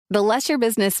The less your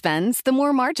business spends, the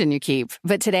more margin you keep.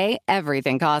 But today,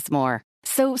 everything costs more.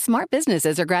 So smart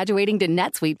businesses are graduating to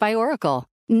NetSuite by Oracle.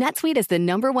 NetSuite is the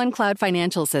 #1 cloud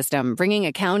financial system, bringing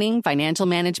accounting, financial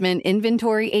management,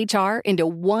 inventory, HR into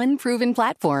one proven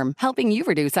platform, helping you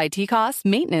reduce IT costs,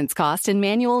 maintenance costs, and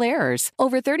manual errors.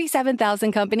 Over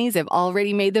 37,000 companies have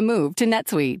already made the move to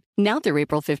NetSuite. Now through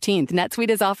April 15th, NetSuite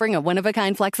is offering a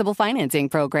one-of-a-kind flexible financing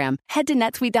program. Head to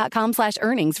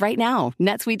netsuite.com/earnings right now.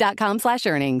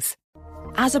 netsuite.com/earnings.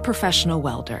 As a professional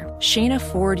welder, Shayna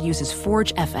Ford uses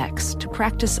Forge FX to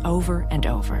practice over and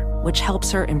over, which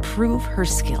helps her improve her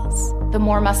skills. The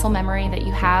more muscle memory that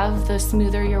you have, the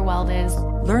smoother your weld is.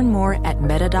 Learn more at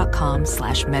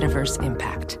meta.com/metaverse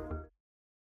impact.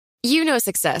 You know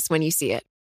success when you see it.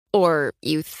 Or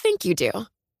you think you do.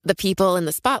 The people in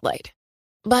the spotlight.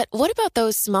 But what about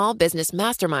those small business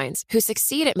masterminds who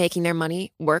succeed at making their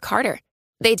money work harder?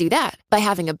 They do that by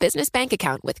having a business bank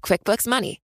account with QuickBooks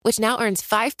Money, which now earns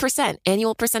 5%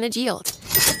 annual percentage yield.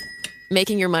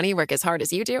 Making your money work as hard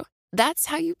as you do? That's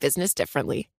how you business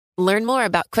differently. Learn more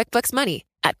about QuickBooks Money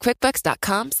at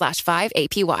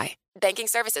quickbooks.com/5APY. Banking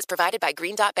services provided by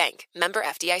Green Dot Bank. Member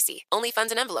FDIC. Only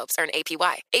funds and envelopes earn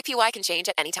APY. APY can change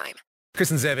at any time.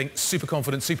 Christian Zeving, super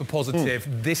confident, super positive.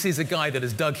 This is a guy that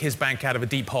has dug his bank out of a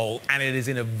deep hole, and it is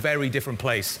in a very different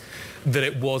place than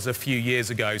it was a few years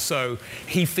ago. So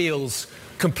he feels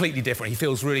completely different. He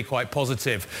feels really quite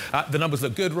positive. The numbers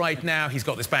look good right now. He's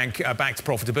got this bank back to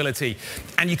profitability.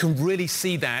 And you can really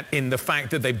see that in the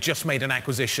fact that they've just made an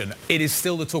acquisition. It is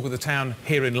still the talk of the town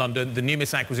here in London. The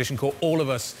Numis acquisition caught all of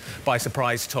us by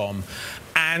surprise, Tom.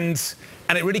 And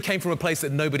it really came from a place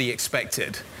that nobody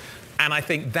expected. And I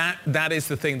think that is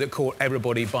the thing that caught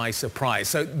everybody by surprise.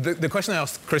 So the question I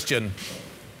asked Christian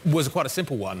was quite a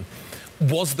simple one.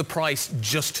 Was the price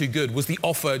just too good? Was the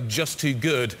offer just too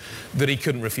good that he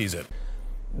couldn't refuse it?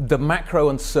 The macro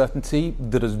uncertainty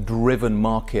that has driven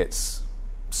markets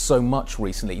so much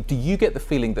recently, do you get the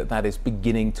feeling that that is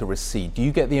beginning to recede? Do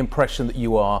you get the impression that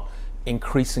you are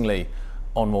increasingly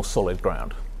on more solid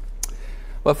ground?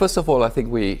 Well, first of all, I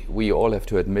think we all have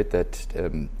to admit that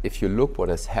if you look what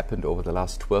has happened over the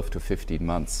last 12 to 15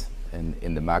 months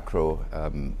in the macro,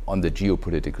 on the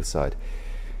geopolitical side,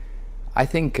 I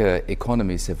think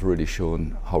economies have really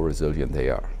shown how resilient they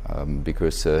are.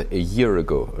 Because a year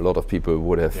ago, a lot of people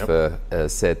would have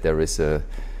said there is a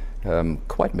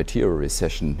quite material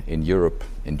recession in Europe,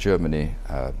 in Germany,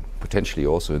 potentially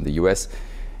also in the US.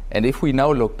 And if we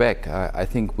now look back, I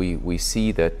think we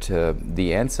see that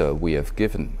the answer we have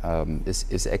given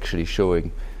is actually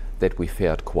showing that we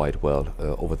fared quite well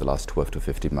over the last 12 to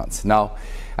 15 months. Now,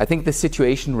 I think the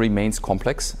situation remains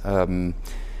complex.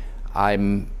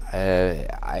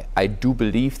 I do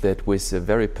believe that with a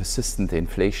very persistent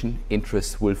inflation,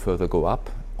 interest will further go up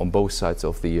on both sides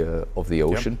of the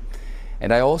ocean. Yep.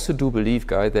 And I also do believe,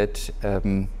 Guy, that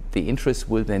the interest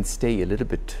will then stay a little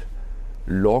bit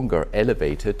longer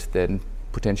elevated than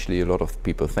potentially a lot of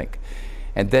people think.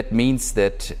 And that means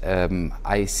that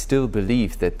I still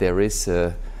believe that there is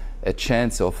a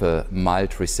chance of a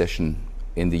mild recession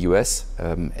in the US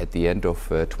at the end of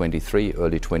 23,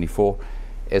 early 24,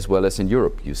 as well as in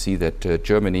Europe. You see that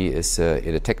Germany is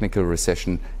in a technical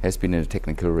recession, has been in a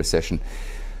technical recession.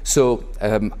 So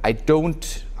I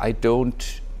don't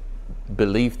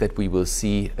believe that we will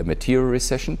see a material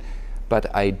recession, but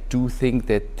I do think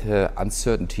that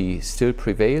uncertainty still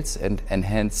prevails, and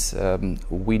hence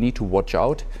we need to watch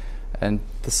out. And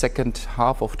the second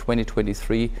half of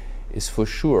 2023 is for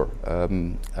sure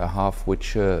a half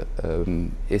which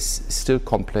is still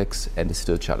complex and is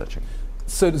still challenging.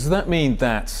 So does that mean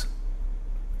that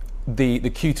the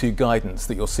Q2 guidance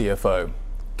that your CFO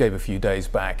gave a few days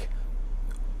back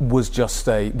was just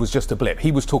a blip?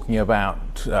 He was talking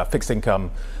about fixed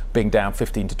income being down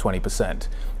 15 to 20%.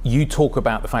 You talk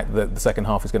about the fact that the second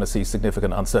half is going to see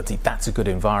significant uncertainty. That's a good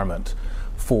environment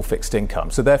for fixed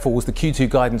income. So therefore, was the Q2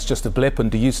 guidance just a blip, and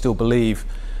do you still believe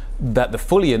that the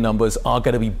full year numbers are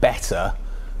going to be better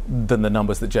than the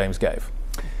numbers that James gave?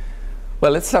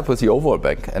 Well, let's start with the overall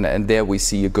bank, and there we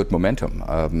see a good momentum.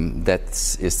 That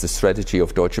is the strategy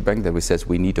of Deutsche Bank, that we said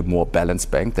we need a more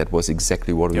balanced bank. That was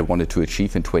exactly what we wanted to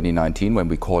achieve in 2019 when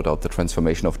we called out the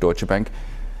transformation of Deutsche Bank.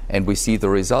 And we see the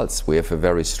results. We have a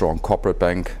very strong corporate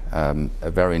bank,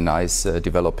 a very nice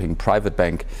developing private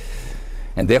bank.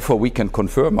 And therefore we can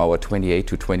confirm our 28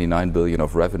 to 29 billion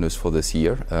of revenues for this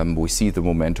year. We see the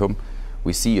momentum.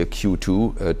 We see a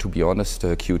Q2, to be honest,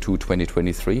 Q2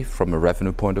 2023 from a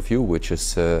revenue point of view, which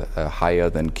is higher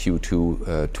than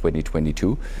Q2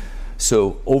 2022.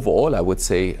 So overall, I would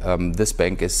say this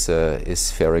bank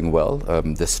is faring well.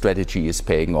 The strategy is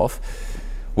paying off.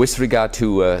 With regard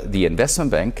to the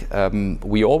investment bank,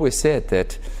 we always said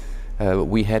that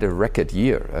we had a record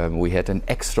year. We had an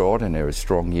extraordinary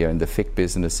strong year in the FIC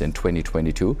business in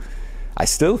 2022. I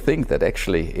still think that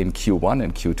actually in Q1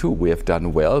 and Q2 we have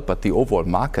done well, but the overall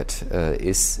market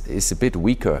is a bit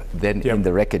weaker than in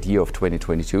the record year of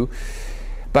 2022.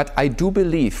 But I do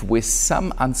believe with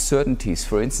some uncertainties,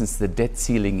 for instance, the debt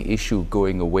ceiling issue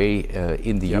going away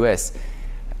in the US,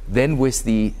 then with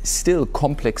the still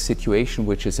complex situation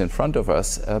which is in front of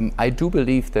us, I do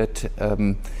believe that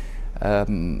in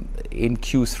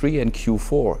Q3 and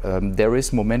Q4 there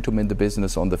is momentum in the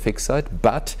business on the fixed side.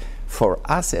 But for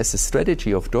us as a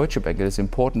strategy of Deutsche Bank, it is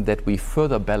important that we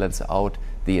further balance out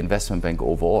the investment bank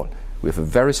overall. We have a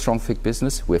very strong FIC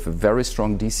business, we have a very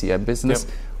strong DCM business.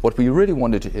 What we really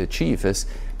wanted to achieve is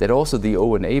that also the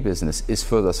O&A business is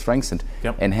further strengthened,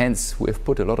 and hence we have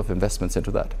put a lot of investments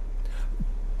into that.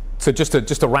 So just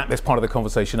to wrap this part of the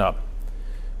conversation up,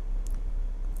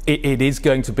 it's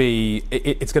going to be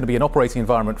an operating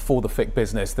environment for the FIC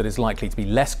business that is likely to be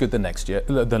less good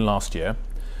than last year.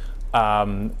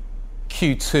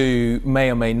 Q2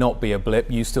 may or may not be a blip.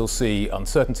 You still see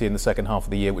uncertainty in the second half of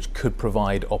the year, which could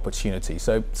provide opportunity.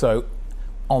 So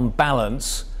on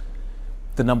balance,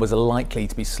 the numbers are likely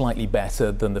to be slightly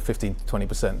better than the 15 to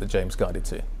 20% that James guided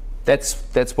to.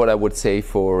 That's what I would say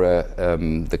for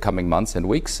the coming months and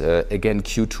weeks. Again,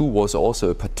 Q2 was also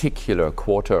a particular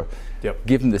quarter,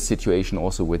 given the situation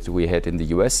also which we had in the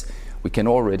US. We can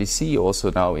already see also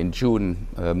now in June,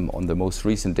 on the most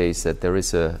recent days, that there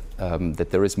is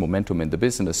momentum in the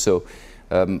business. So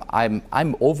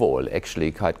I'm overall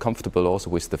actually quite comfortable also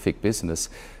with the FIC business.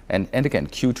 And again,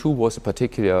 Q2 was a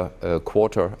particular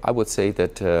quarter. I would say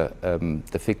that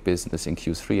the FIC business in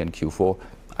Q3 and Q4,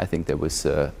 I think there was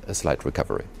a slight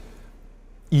recovery.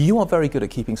 You are very good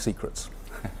at keeping secrets.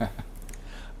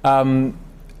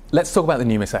 Let's talk about the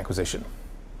Numis acquisition.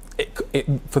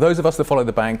 For those of us that follow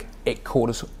the bank, it caught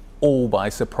us all by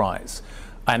surprise.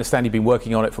 I understand you've been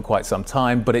working on it for quite some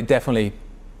time, but it definitely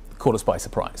caught us by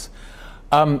surprise.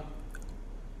 Was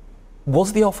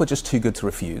the offer just too good to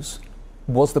refuse?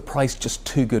 Was the price just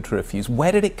too good to refuse?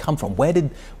 Where did it come from? Where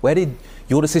did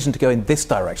your decision to go in this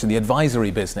direction, the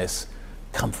advisory business,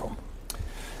 come from?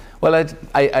 Well,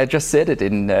 I just said it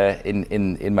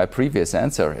in my previous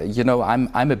answer. You know,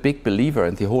 I'm a big believer,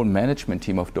 and the whole management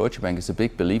team of Deutsche Bank is a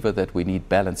big believer that we need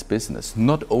balanced business,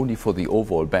 not only for the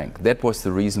overall bank. That was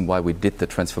the reason why we did the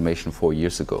transformation 4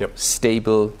 years ago.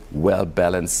 Stable,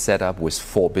 well-balanced setup with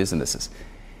 4 businesses.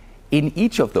 In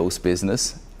each of those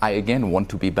businesses, I again want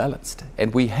to be balanced.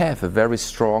 And we have a very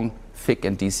strong FIC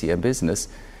and DCM business.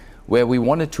 Where we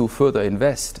wanted to further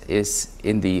invest is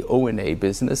in the O&A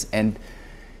business. And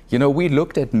you know, we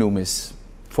looked at Numis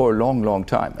for a long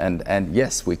time, and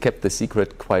yes, we kept the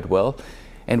secret quite well,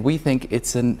 and we think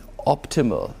it's an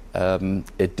optimal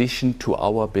addition to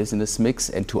our business mix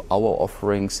and to our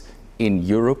offerings in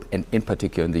Europe and in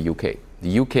particular in the UK.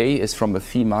 The UK is, from a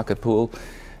fee market pool,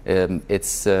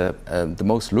 it's the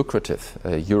most lucrative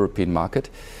European market.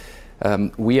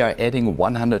 We are adding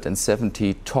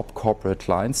 170 top corporate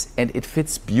clients, and it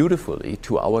fits beautifully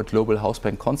to our global house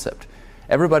bank concept.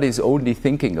 Everybody's only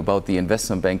thinking about the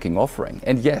investment banking offering.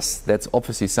 And yes, that's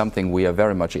obviously something we are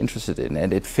very much interested in,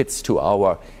 and it fits to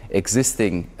our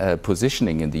existing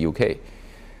positioning in the UK.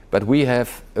 But we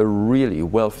have a really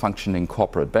well-functioning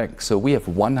corporate bank. So we have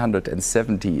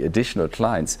 170 additional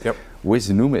clients with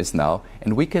Numis now,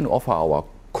 and we can offer our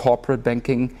corporate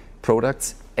banking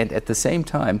products, and at the same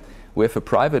time, we have a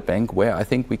private bank where I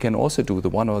think we can also do the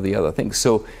one or the other thing.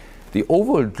 So the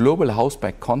overall global house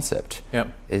bank concept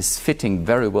is fitting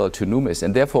very well to Numis,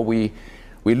 and therefore we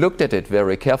looked at it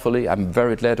very carefully. I'm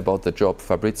very glad about the job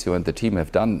Fabrizio and the team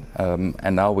have done,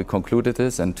 and now we concluded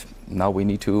this, and now we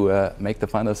need to make the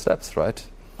final steps, right?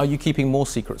 Are you keeping more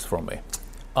secrets from me?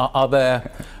 Are there?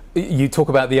 You talk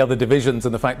about the other divisions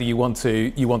and the fact that you want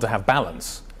to have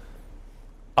balance.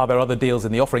 Are there other deals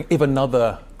in the offering? If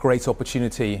another great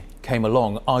opportunity came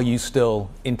along, are you still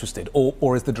interested,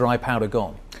 or is the dry powder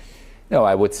gone? No,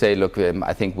 I would say, look,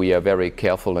 I think we are very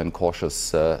careful and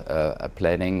cautious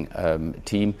planning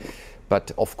team.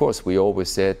 But of course, we always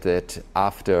said that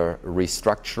after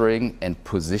restructuring and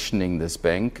positioning this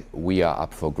bank, we are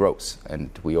up for growth. And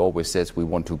we always said we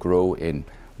want to grow in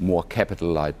more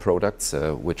capital-light products,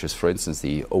 which is, for instance,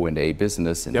 the O&A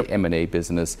business, and the M&A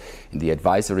business, in the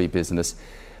advisory business.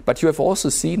 But you have also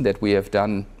seen that we have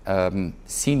done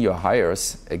senior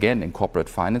hires, again, in corporate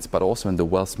finance, but also in the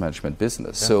wealth management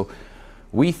business. So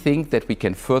we think that we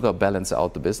can further balance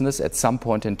out the business at some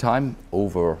point in time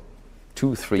over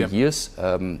 2-3 years.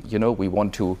 You know, we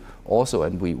want to also,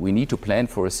 and we need to plan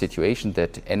for a situation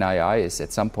that NII is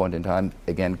at some point in time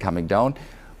again coming down.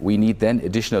 We need then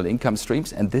additional income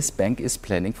streams, and this bank is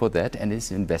planning for that and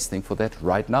is investing for that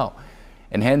right now.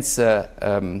 And hence,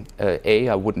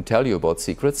 I wouldn't tell you about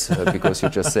secrets because you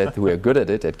just said we are good at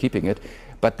it, at keeping it,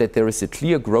 but that there is a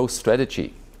clear growth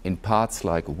strategy in parts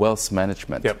like wealth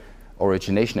management,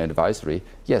 origination and advisory.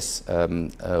 Yes,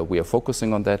 we are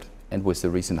focusing on that, and with the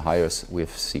recent hires,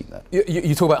 we've seen that.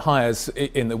 You talk about hires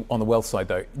on the wealth side,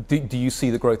 though. Do you see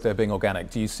the growth there being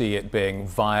organic? Do you see it being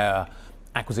via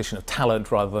acquisition of talent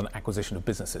rather than acquisition of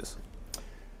businesses?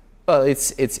 Well,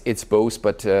 it's both,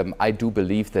 but I do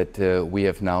believe that we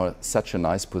have now such a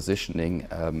nice positioning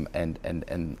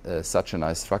and such a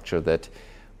nice structure that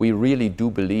we really do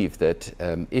believe that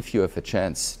if you have a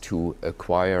chance to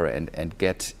acquire and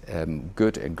get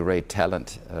good and great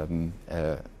talent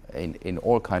in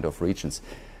all kind of regions,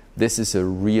 this is a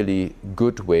really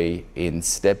good way in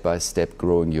step-by-step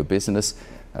growing your business.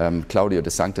 Claudio de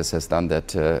Sanctis has done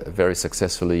that very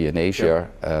successfully in Asia,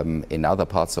 in other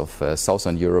parts of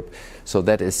Southern Europe. So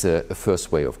that is a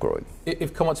first way of growing.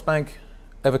 If Commerzbank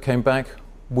ever came back,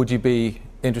 would you be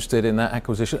interested in that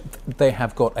acquisition? They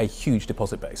have got a huge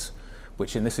deposit base,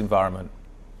 which in this environment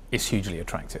is hugely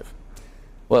attractive.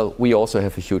 Well, we also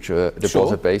have a huge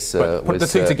deposit base. But put the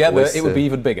two together, it would be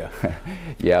even bigger.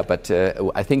 Yeah, but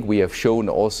I think we have shown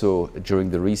also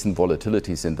during the recent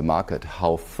volatilities in the market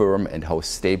how firm and how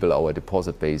stable our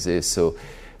deposit base is. So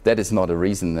that is not a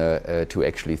reason to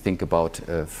actually think about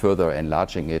further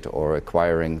enlarging it or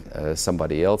acquiring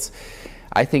somebody else.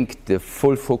 I think the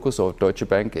full focus of Deutsche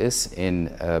Bank is in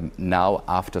now,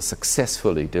 after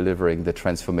successfully delivering the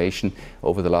transformation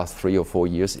over the last 3 or 4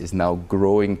 years, is now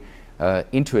growing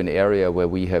into an area where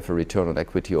we have a return on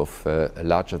equity of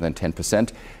larger than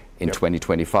 10% in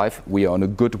 2025. We are on a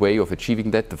good way of achieving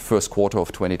that. The first quarter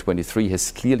of 2023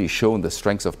 has clearly shown the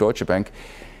strengths of Deutsche Bank,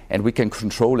 and we can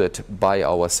control it by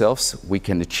ourselves. We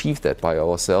can achieve that by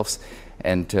ourselves,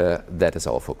 and that is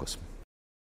our focus.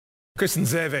 Christian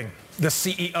Sewing, the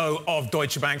CEO of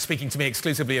Deutsche Bank, speaking to me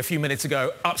exclusively a few minutes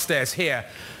ago upstairs here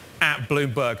at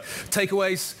Bloomberg.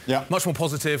 Takeaways, much more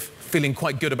positive, feeling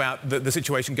quite good about the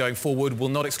situation going forward, will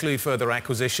not exclude further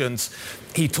acquisitions.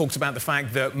 He talked about the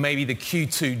fact that maybe the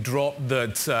Q2 drop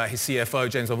that his CFO,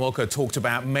 James von Moltke, talked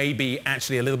about, may be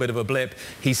actually a little bit of a blip.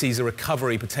 He sees a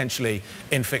recovery potentially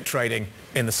in FICC trading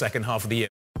in the second half of the year.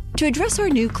 To address our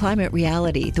new climate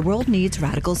reality, the world needs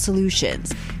radical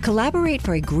solutions. Collaborate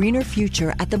for a greener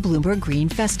future at the Bloomberg Green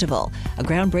Festival, a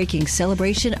groundbreaking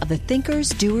celebration of the thinkers,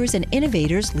 doers, and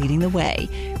innovators leading the way.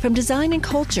 From design and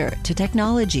culture to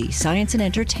technology, science, and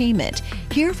entertainment,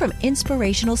 hear from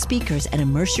inspirational speakers and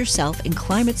immerse yourself in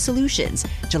climate solutions.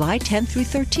 July 10th through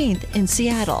 13th in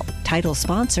Seattle. Title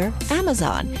sponsor,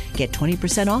 Amazon. Get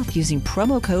 20% off using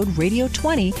promo code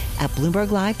RADIO20 at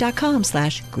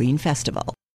BloombergLive.com/Green Festival.